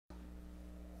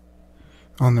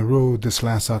On the road this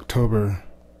last October,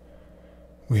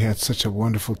 we had such a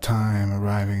wonderful time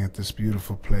arriving at this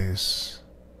beautiful place.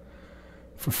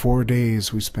 For 4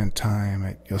 days we spent time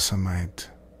at Yosemite.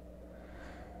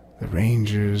 The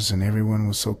rangers and everyone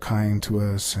was so kind to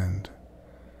us, and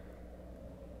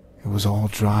it was all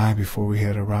dry before we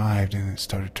had arrived, and it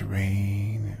started to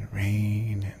rain and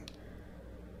rain,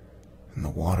 and the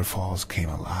waterfalls came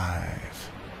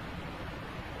alive.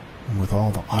 And with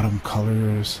all the autumn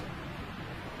colors,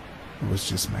 it was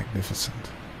just magnificent.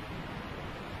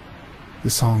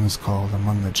 This song is called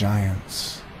Among the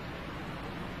Giants,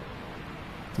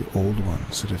 the old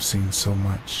ones that have seen so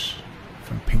much,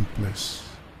 from Pink Bliss.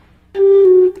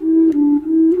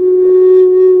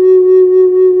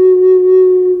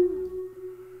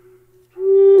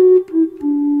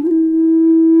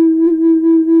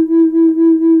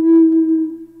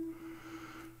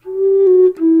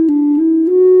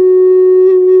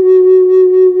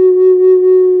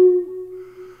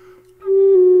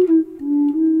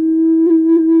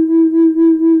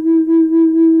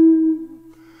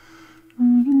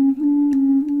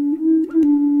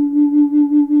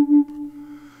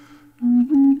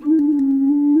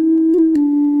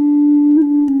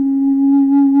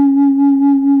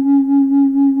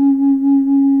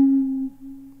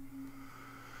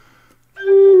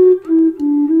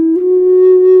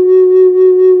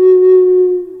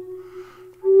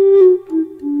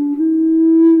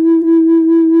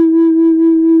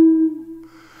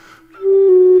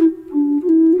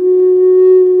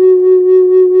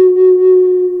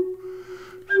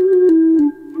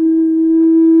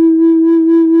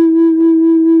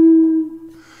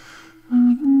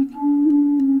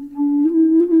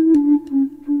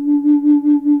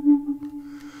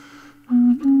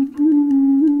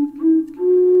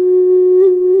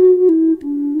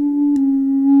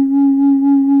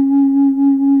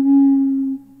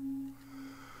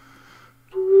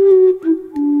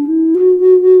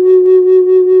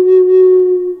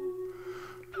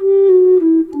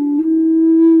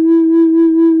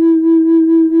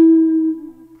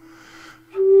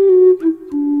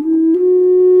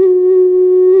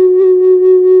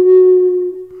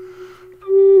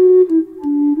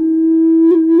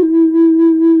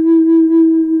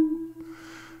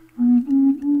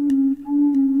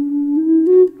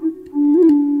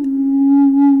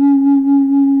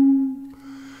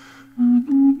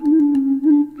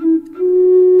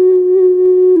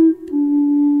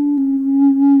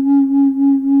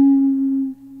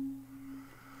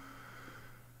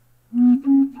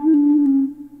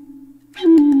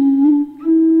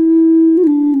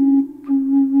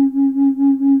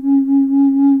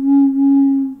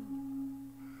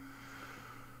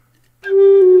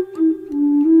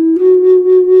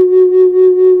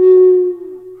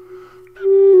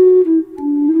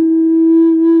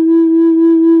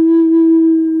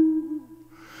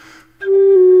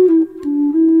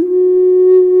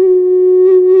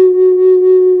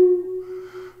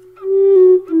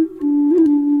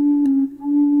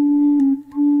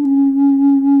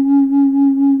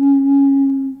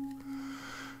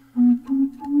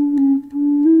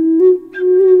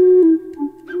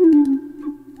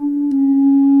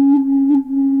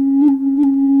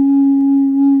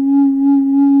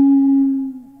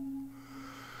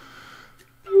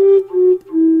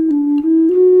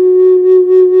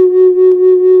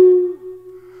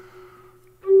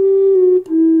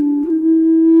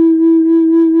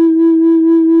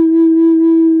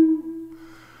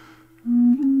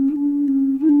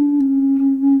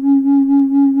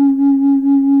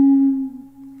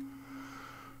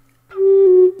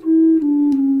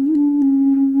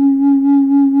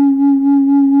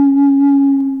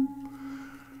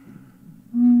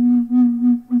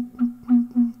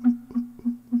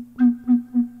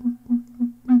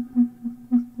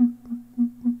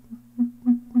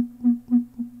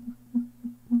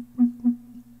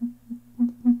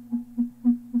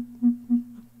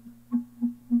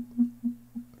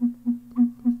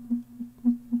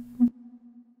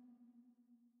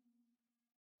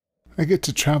 I get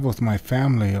to travel with my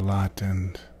family a lot,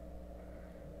 and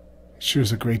it sure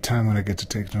is a great time when I get to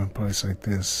take them to a place like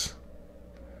this.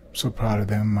 I'm so proud of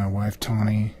them, my wife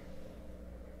Tawny,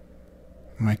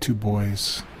 my 2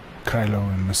 boys,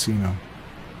 Kylo and Mecino.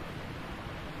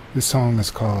 This song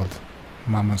is called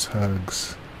Mama's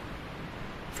Hugs,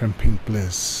 from Pink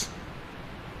Bliss,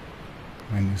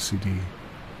 my new CD.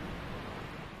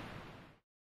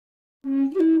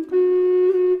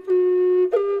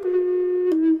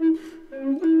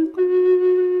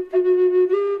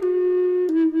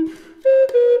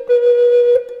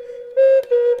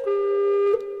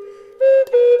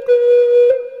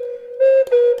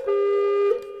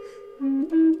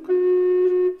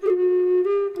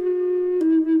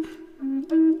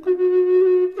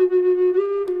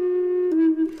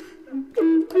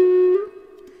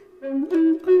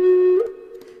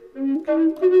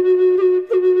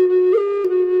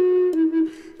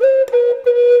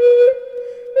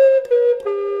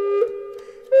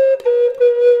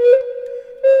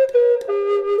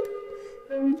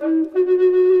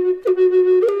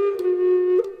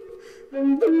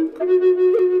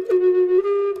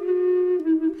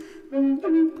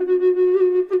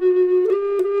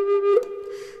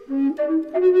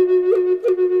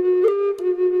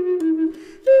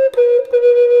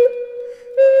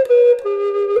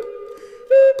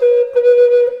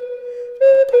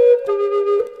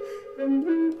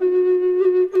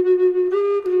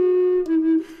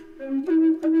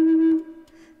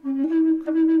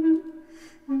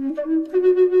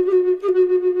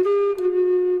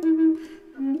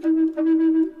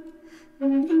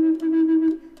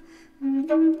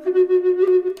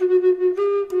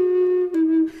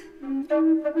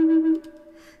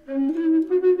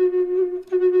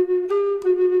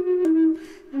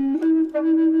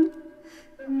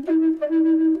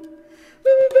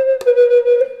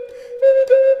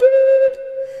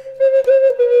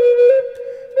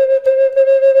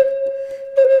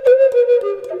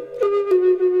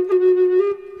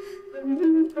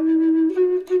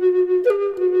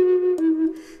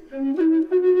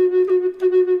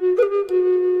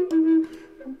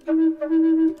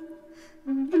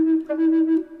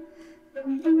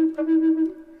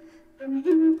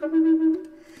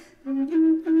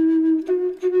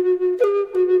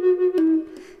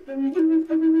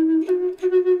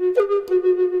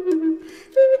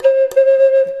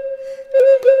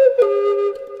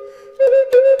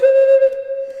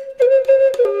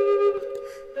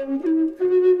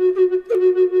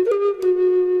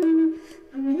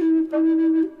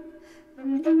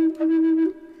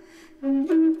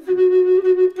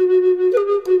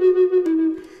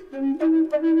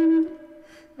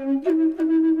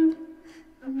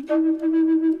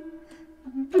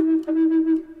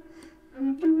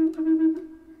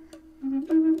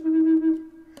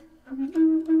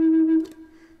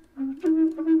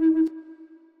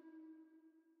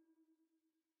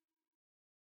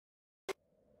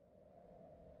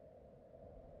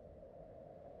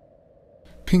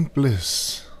 Pink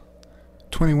Bliss,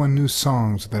 21 new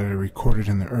songs that I recorded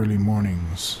in the early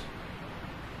mornings.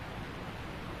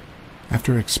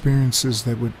 After experiences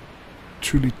that would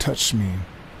truly touch me,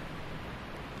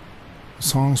 the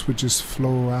songs would just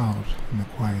flow out in the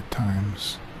quiet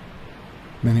times.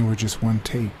 Many were just one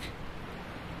take.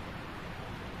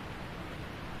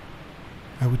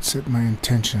 I would set my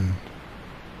intention,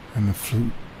 and the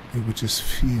flute, it would just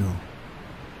feel.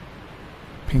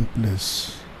 Pink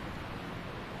Bliss.